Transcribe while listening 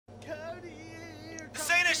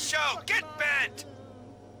show. Get bent.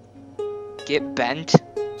 Get bent?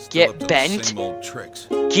 Still Get up to the bent? Same old tricks.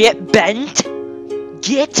 Get bent?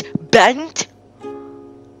 Get bent?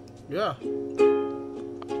 Yeah.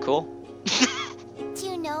 Cool. Do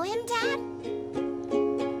you know him, Dad?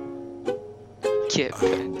 Get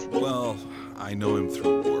bent. Well, I know him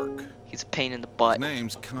through work. He's a pain in the His butt.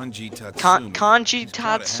 name's Kanji Tatsumi. Kanji He's quite a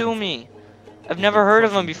handful. Tatsumi. I've He's never been heard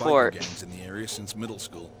of him crushing before. biker gangs in the area since middle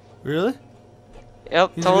school. Really?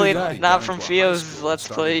 Yep, He's a totally good guy. not Got from into a high Feo's school and Let's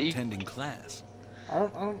started Play. attending class. I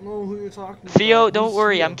don't know who you're talking about. Feo, don't Who's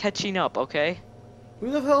worry, Feo? I'm catching up, okay? Who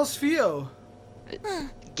the hell's Feo?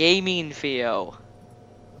 Gaming Feo.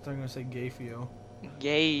 I thought you were gonna say gay Feo.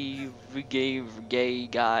 Gay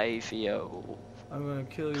guy Feo. I'm gonna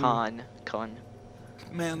kill you. Con.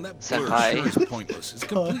 Man, that blur Senpai. sure is pointless. It's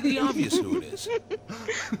completely obvious who it is.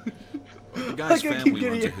 The guy's Like, I keep family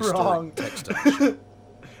getting runs a it wrong. historic textile shop.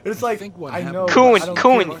 It's I like, think what I happened know. was Coon, but I don't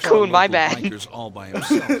Coon, give a Coon, fuck. my Local bad. biker's all by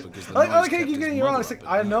himself because the I noise keep kept his getting you wrong. mother It's like,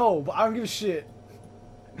 up I at know, but I don't give a shit.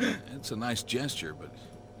 night. It's a nice gesture, but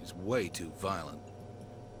he's way too violent.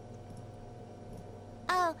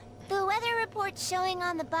 Oh, the weather report's showing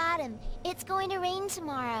on the bottom. It's going to rain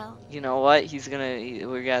tomorrow. You know what? We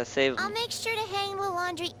gotta save I'll him. make sure to hang the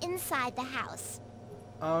laundry inside the house.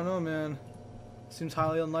 I don't know, man. Seems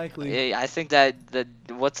highly unlikely. Yeah, I think that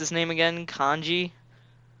what's his name again? Kanji?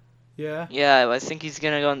 Yeah. Yeah, I think he's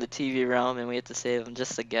gonna go in the TV realm and we have to save him.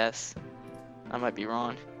 Just a guess. I might be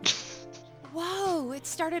wrong. Whoa, it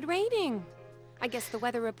started raining. I guess the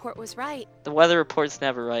weather report was right. The weather report's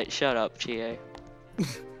never right. Shut up, GA.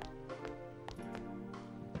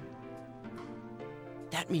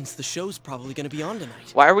 That means the show's probably gonna be on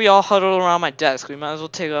tonight. Why are we all huddled around my desk? We might as well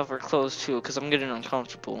take off our clothes too, because I'm getting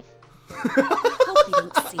uncomfortable. Hope you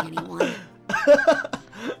don't see anyone.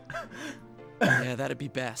 Yeah, that'd be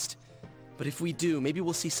best. But if we do, maybe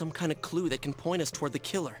we'll see some kind of clue that can point us toward the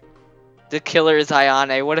killer. The killer is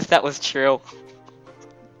Ayane. What if that was true?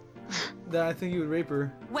 Then I think you would rape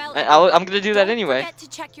her. Well, I'm gonna do that don't anyway. forget to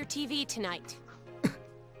check your TV tonight.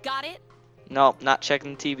 Got it? No, not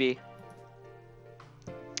checking the TV.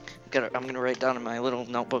 I'm gonna write down in my little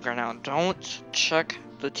notebook right now. Don't check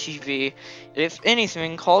the TV. If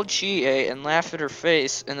anything, call GA and laugh at her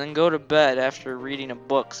face, and then go to bed after reading a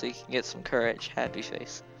book so you can get some courage. Happy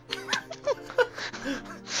face.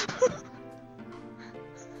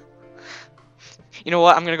 You know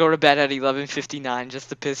what? I'm gonna go to bed at 11:59 just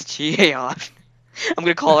to piss GA off. I'm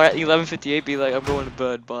gonna call her at 11:58, be like, I'm going to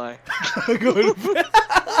bed. Bye. Go to bed.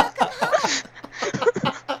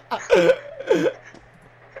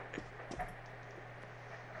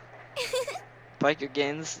 Biker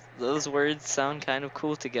gangs, those words sound kind of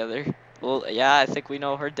cool together. Well, yeah, I think we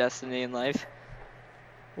know her destiny in life.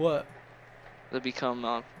 What? To become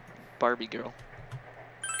a Barbie girl.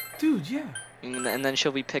 Dude, yeah. And then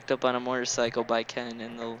she'll be picked up on a motorcycle by Ken,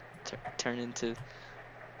 and they'll turn into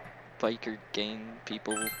biker gang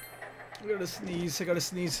people. I gotta sneeze. I gotta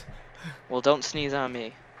sneeze. Well, don't sneeze on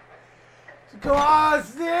me. Come on,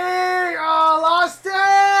 sneeze! Oh, I lost it!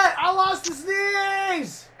 I lost the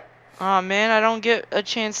sneeze! Aw, man, I don't get a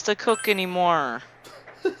chance to cook anymore.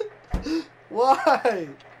 Why?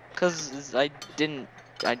 Cause I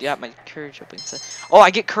got my courage up inside. Oh, I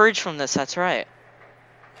get courage from this, that's right.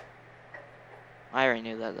 I already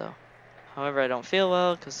knew that though. However, I don't feel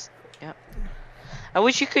well, cause, yeah. I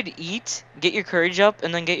wish you could eat, get your courage up,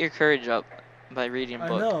 and then get your courage up by reading a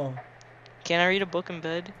book. I know. Can I read a book in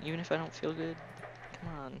bed, even if I don't feel good? Come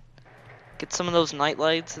on. Get some of those night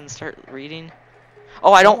lights and start reading.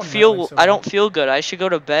 Oh, I don't feel good. I should go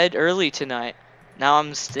to bed early tonight. Now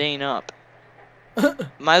I'm staying up.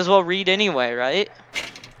 Might as well read anyway, right?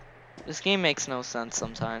 This game makes no sense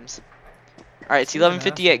sometimes. Alright, it's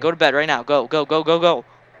 11:58. Go to bed right now. Go, go, go, go, go.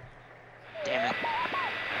 Damn it.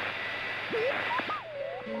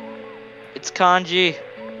 It's Kanji.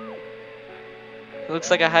 He looks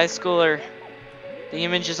like a high schooler. The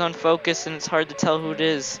image is unfocused and it's hard to tell who it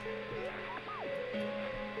is.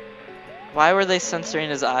 Why were they censoring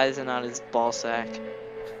his eyes and not his ball sack?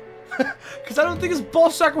 Because I don't think his ball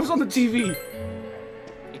sack was on the TV.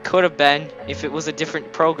 It could have been if it was a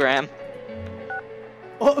different program.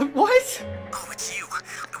 Oh, what? Oh, it's you.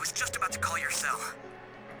 I was just about to call your cell.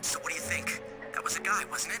 So what do you think? That was a guy,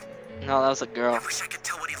 wasn't it? No, that was a girl. I wish I could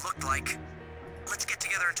tell what he looked like. Let's get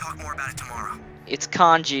together and talk more about it tomorrow. It's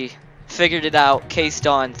Kanji. Figured it out. Case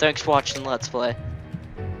done. Thanks for watching Let's Play.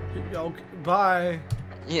 Okay, bye.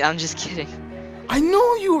 Yeah, I'm just kidding. I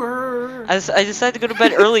know you were. I decided to go to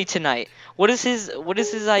bed early tonight. What is his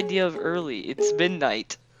idea of early? It's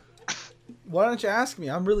midnight. Why don't you ask me?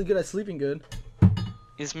 I'm really good at sleeping good.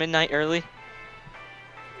 Is midnight early?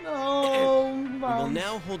 No. We will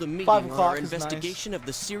now hold a 5 meeting on o'clock our is investigation of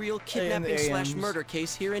the serial And kidnapping slash AMs. murder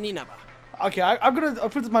case here in Inaba. Okay, I'll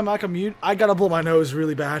put my mic on mute. I gotta blow my nose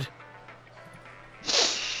really bad.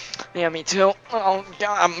 Yeah, me too. Oh,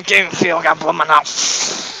 I'm GamingFeo. I got blow my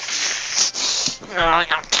nose.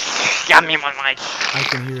 Got me my mic. I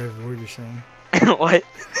can hear every word you're saying. What?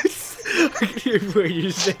 I can hear every word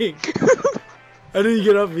you're saying. I didn't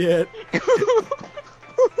get up yet.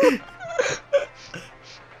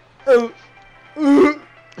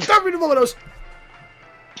 Stop me to blow my nose.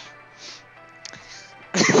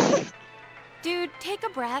 Dude, take a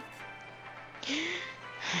breath.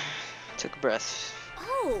 Took a breath.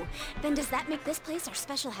 Oh, then does that make this place our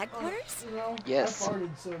special headquarters? Yes. I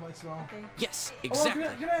farted, so it might smell. Yes, Oh, exactly.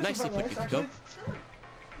 can I Nicely put, Yukiko.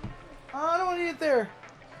 I don't want to eat it there.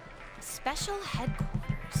 Special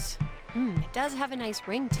headquarters. It does have a nice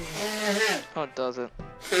ring to it. Oh, it doesn't.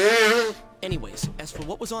 Anyways, as for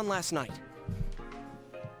what was on last night,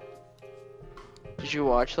 Did you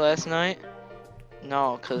watch last night?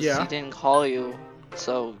 No, because Yeah. he didn't call you,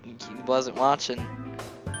 so he wasn't watching.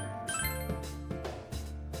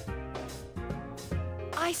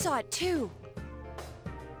 I saw it too.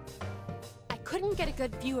 I couldn't get a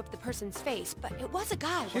good view of the person's face, but it was a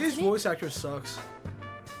guy, His wasn't it? voice actor sucks.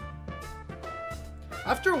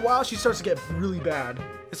 After a while, she starts to get really bad.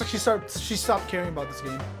 It's like she stopped caring about this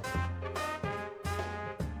game.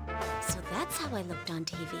 So that's how I looked on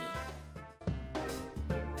TV.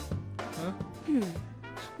 Huh?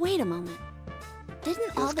 Wait a moment.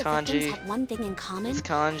 Didn't all was the victims kanji. have one thing in common? It's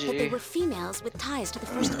That they Kanji. were females with ties to the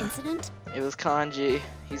first incident? It was Kanji.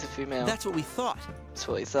 He's a female. that's what we thought. That's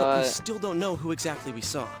what he But we thought. still don't know who exactly we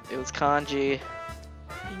saw. It was Kanji.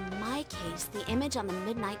 In my case, the image on the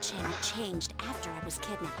Midnight Channel changed after I was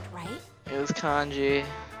kidnapped, right? It was Kanji.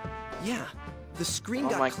 Yeah, the screen Oh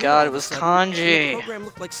got my clear God, all it of a was sudden, and the Kanji. program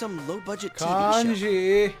looked like some low-budget TV show.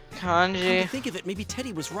 Kanji. Come to Kanji. think of it, maybe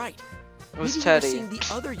Teddy was right. It was Maybe Teddy. we were seeing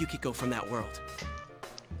the other Yukiko from that world.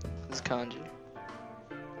 It was Kanji.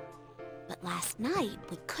 But last night,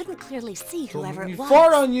 we couldn't clearly see whoever Me it was.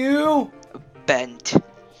 fart on you. Bent.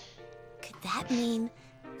 Could that mean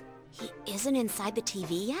he isn't inside the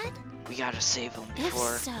TV yet? We gotta save him If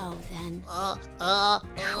before. so, then... guys.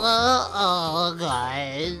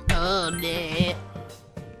 Oh, no.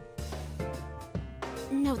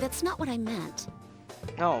 No, that's not what I meant.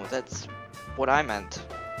 No, that's what I meant.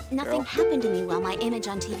 Nothing Girl. happened to me while my image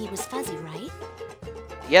on TV was fuzzy, right?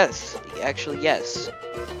 Yes. Actually, yes.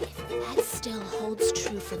 If that still holds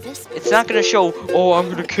true for this... It's not gonna show, oh, I'm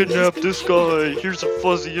gonna kidnap this guy. Here's a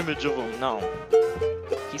fuzzy image of him. No.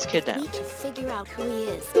 He's We kidnapped. need to figure out who he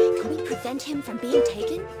is. Can we prevent him from being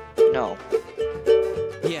taken? No.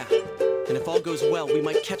 Yeah, and if all goes well, we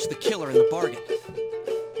might catch the killer in the bargain.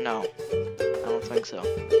 No. I don't think so.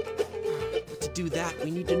 But to do that,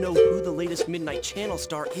 we need to know who the latest Midnight Channel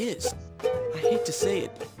star is. I hate to say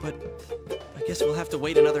it, but I guess we'll have to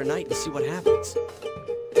wait another night and see what happens.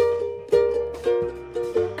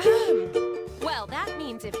 Well, that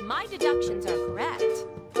means if my deductions are correct.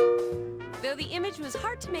 Though the image was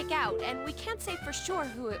hard to make out, and we can't say for sure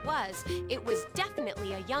who it was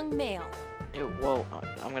definitely a young male. Well,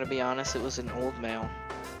 I'm gonna be honest, it was an old male.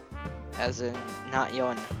 As in, not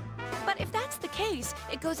young. But if that's the case,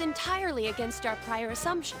 it goes entirely against our prior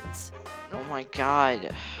assumptions. Oh my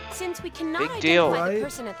god. Since we cannot Big deal. identify the Right?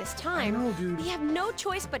 person at this I time, know, dude. we have no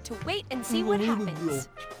choice but to wait and see what happens.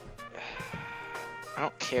 I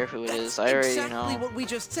don't care who it That's is. I already exactly know. what we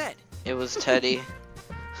just said. It was Teddy.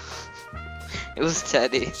 It was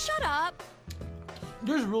Teddy. Shut up!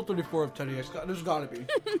 There's Rule 34 of Teddy. There's gotta be.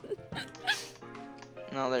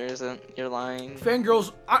 No, there isn't. You're lying.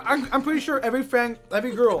 Fangirls. I'm pretty sure every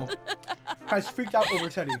girl has freaked out over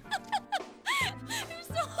Teddy. You're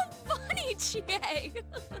so funny, Chie!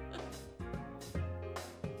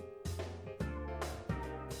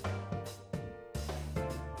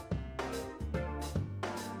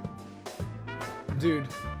 Dude,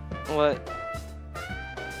 What?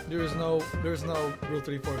 there's no Rule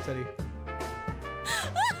 34 of Teddy.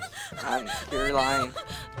 You're lying.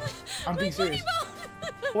 I'm being serious.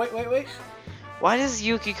 Wait. Why does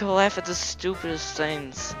Yukiko laugh at the stupidest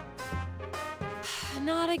things?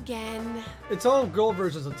 Not again. It's all girl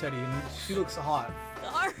versions of Teddy, and she looks hot.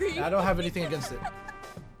 Sorry. I don't have anything against it.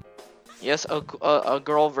 Yes, a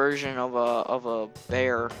girl version of a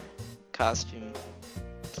bear costume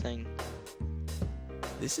thing.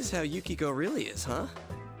 This is how Yukiko really is, huh?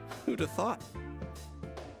 Who'd have thought?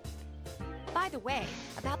 By the way,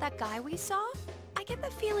 about that guy we saw, I get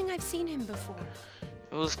the feeling I've seen him before.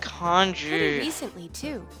 It was Pretty Kanji. recently,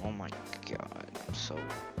 too. Oh my god, I'm so.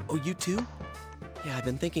 Oh, you too? Yeah, I've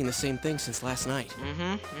been thinking the same thing since last night.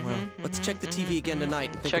 Well, let's check the TV again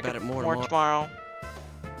tonight and think Check about it more tomorrow.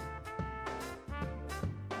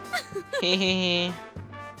 Hehehe.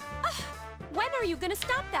 When are you gonna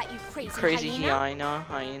stop that, you crazy hyena?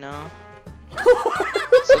 hyena.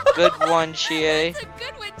 It's a good one, Chie. It's a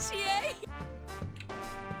good one, Chie.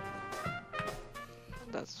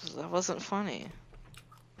 That wasn't funny.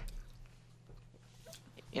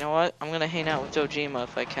 You know what? I'm gonna hang out with Dojima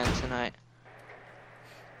if I can tonight.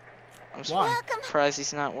 I'm surprised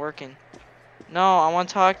he's not working. No, I want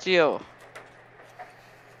to talk to you.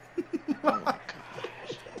 Oh my god.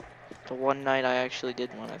 The one night I actually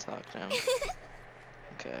did want to talk to him.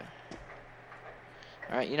 Okay.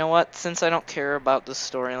 Alright, you know what? Since I don't care about the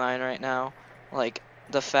storyline right now, like,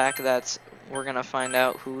 the fact that we're gonna find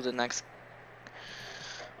out who the next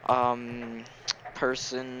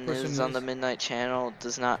person is on the Midnight Channel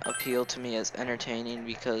does not appeal to me as entertaining,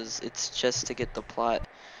 because it's just to get the plot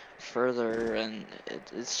further, and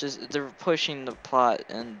it's just they're pushing the plot,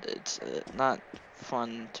 and it's not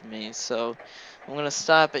fun to me. So I'm gonna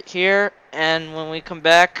stop it here, and when we come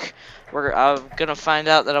back, I'm gonna find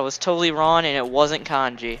out that I was totally wrong and it wasn't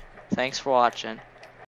kanji. Thanks for watching.